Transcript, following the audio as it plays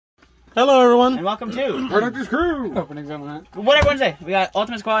Hello, everyone. And welcome to Productive Crew. Openings on that. whatever Wednesday. We got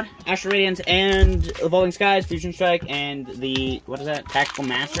Ultimate Squad, Astral Radiance, and Evolving Skies, Fusion Strike, and the what is that? Tactical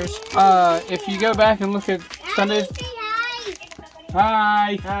Masters. If you go back and look at Sundays.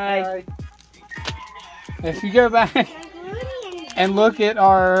 Hi. Hi. If you go back and look at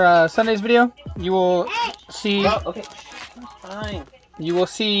our Sundays video, you will see. Oh, okay. Fine. You will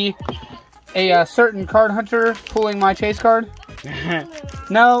see a certain card hunter pulling my chase card.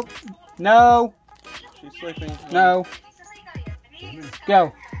 No. No. She's sleeping. No.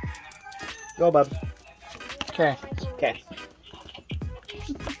 Go. Go, bub. Okay. Okay.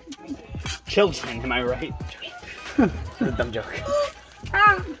 Children, am I right? That's a dumb joke.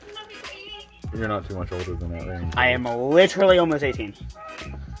 You're not too much older than that range. I am literally almost 18.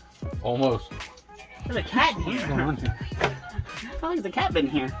 Almost. There's a cat in What's going here. on here? How long has the cat been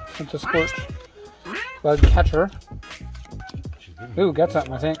here? It's a Scorch. Bug catcher. Ooh, got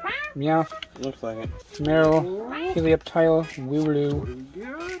something, I think. Meow. Looks like it. Meryl. Helioptile. Wooloo.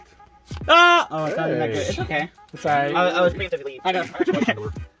 Ah! Oh, it's not even that good. It's okay. Which I was pleased to leave. I know. I do like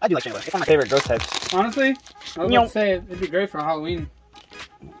Chandler. It's one of my favorite ghost types. Honestly, I was Meow. going to say it'd be great for Halloween.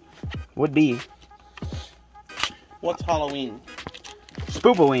 Would be. What's Halloween?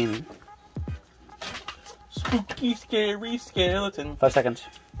 Spoopoween. Spooky, scary skeleton. 5 seconds.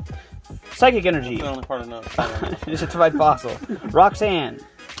 Psychic Energy. Put on the part of notes. Certified Fossil. Roxanne.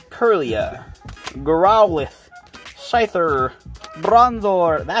 Curlia. Growlithe. Scyther.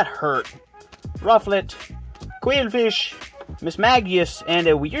 Bronzor. That hurt. Rufflet. Quailfish. Miss Magius. And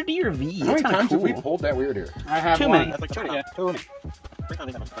a Weird Ear V. How many That's times cool. have we pulled that weird ear? I have Too one. many. That's like too many. Yeah. Too many. Three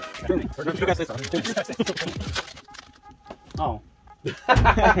times that much. Too many. You guys say something. Oh.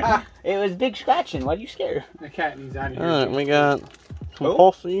 It was big scratching. Why are you scared? The cat needs out of here. Alright, we got Oh.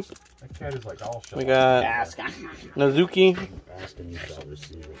 Compulsive. That cat is like all shut We got Ask. Nazuki. Asking you shall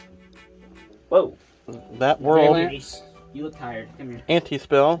receive it. Whoa. That World. Valence. You look tired. Come here.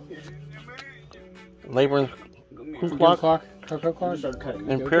 Anti-Spell. Labyrinth. Good Clock. clock. Cocoa clock. Start cutting.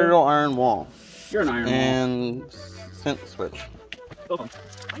 Imperial Iron Wall. You're an Iron Man. And Scent Switch. Oh.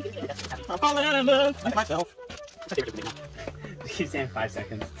 I'm falling out of love with myself. Keep saying 5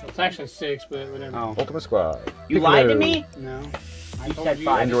 seconds. It's actually 6, but whatever. Oh. Ultimate Squad. You lied to me? No. You told said you.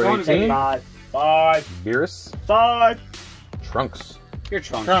 5. Android You said 18? 5. 5. Beerus. 5. Trunks. You're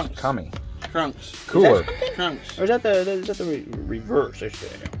Trunks. Trunks. Kami. Trunks. Cooler. Trunks. Or is that the reverse? I should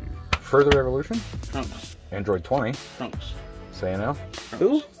say. Further Evolution. Trunks. Android 20. Trunks. Say now.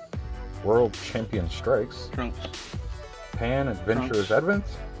 Who? World Champion Strikes. Trunks. Pan Adventures Advent.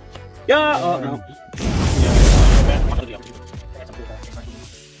 Yeah. Oh no.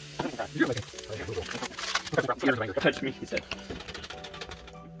 Touch me, he said.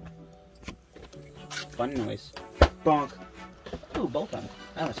 Fun noise. Bonk. Ooh, bolt on.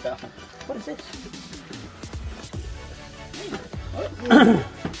 That was spell. What is this?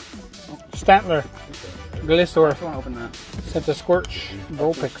 Stantler. Glistor. I want to open that. Senta Scorch.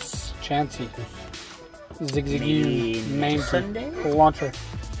 Vulpix. Chansey. Zigzagoon. Main Sunday? Launcher.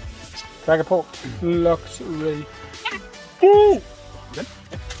 Dragapult. Luxray. Ooh!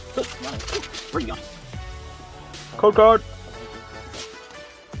 Where are you going? Code card.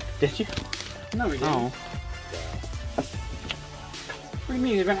 Did you? No, we didn't. Oh. What do you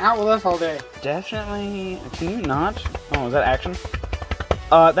mean? They've been out with us all day. Definitely. Can you not? Oh, is that action?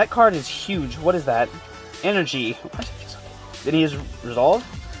 That card is huge. What is that? Energy. Why does it feel so good? Then he is Resolve.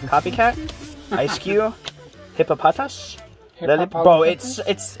 Copycat. Ice Cube. Hippopotas. Bro,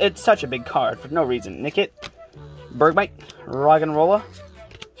 it's such a big card for no reason. Nickit. Bergmite. Roggenrola.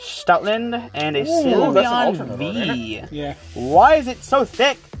 Stoutland. And a that's an Sylveon alternate, V. Yeah. Why is it so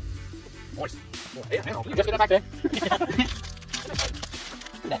thick?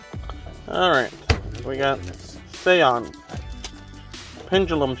 Alright. We got Seon.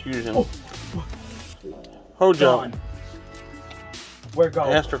 Pendulum Fusion. Hojo. Gone. Where go?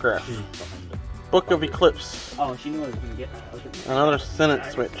 Astrograph. Book of Eclipse. Oh, she knew what I was gonna get. Another Senate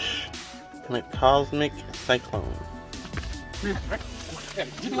Switch. And a Cosmic Cyclone.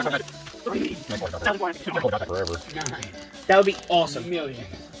 Forever. That would be awesome. Million.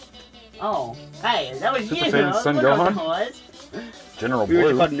 Oh, hey, that was Super you. Saiyan Son I don't know Gohan? what that was. General We were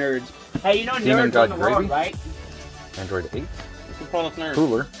Blue. called nerds. Hey, you know Demon nerds God in the world, Gravy? right? Android 8. We call us nerds.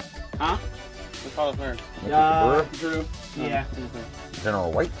 Cooler. Huh? We call us nerds. Mickey Kabura. Drew. Yeah.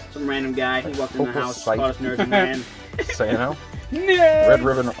 General White. Some random guy. He walked in the Hopeless house, sight. called us nerds, and ran. Sayano. Nerd! Red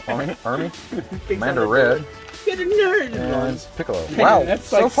Ribbon Army. Commander Red. Get a nerd! And Piccolo. Wow. That's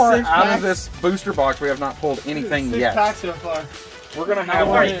So like far 6 out packs. of this booster box, we have not pulled anything 6 yet. packs so far. We're going to Don't have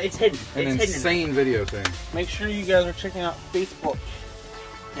worry, an it's hidden. It's hidden. insane video soon. Make sure you guys are checking out Facebook.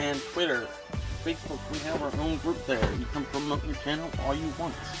 And Twitter. Facebook, we have our own group there. You can promote your channel all you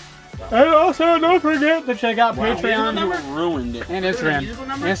want. And also, don't forget to check out Patreon You ruined it. and Instagram.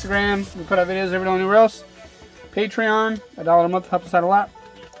 Instagram, we put out videos every day anywhere else. Patreon, $1 a month helps us out a lot.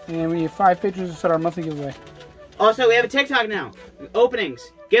 And we have 5 patrons to start our monthly giveaway. Also, we have a TikTok now.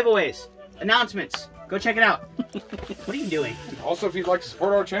 Openings, giveaways, announcements. Go check it out. What are you doing? Also, if you'd like to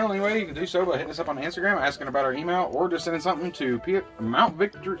support our channel anyway, you can do so by hitting us up on Instagram, asking about our email, or just sending something to Mount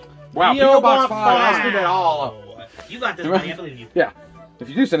Victor. Wow, P.O. Box 5. Let's do that all up. You got this, buddy. I believe you. Yeah. If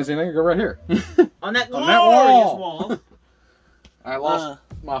you do send us anything, go right here. On that On glorious that wall. wall. I lost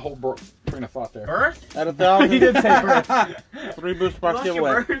my whole train of thought there. Earth? At 1,000. He did say Earth. 3 booster box Lost your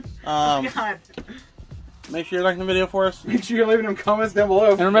giveaway. bird? Oh, God. Make sure you're liking the video for us. Make sure you're leaving them comments down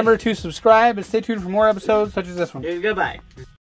below. And remember to subscribe and stay tuned for more episodes such as this one. Goodbye.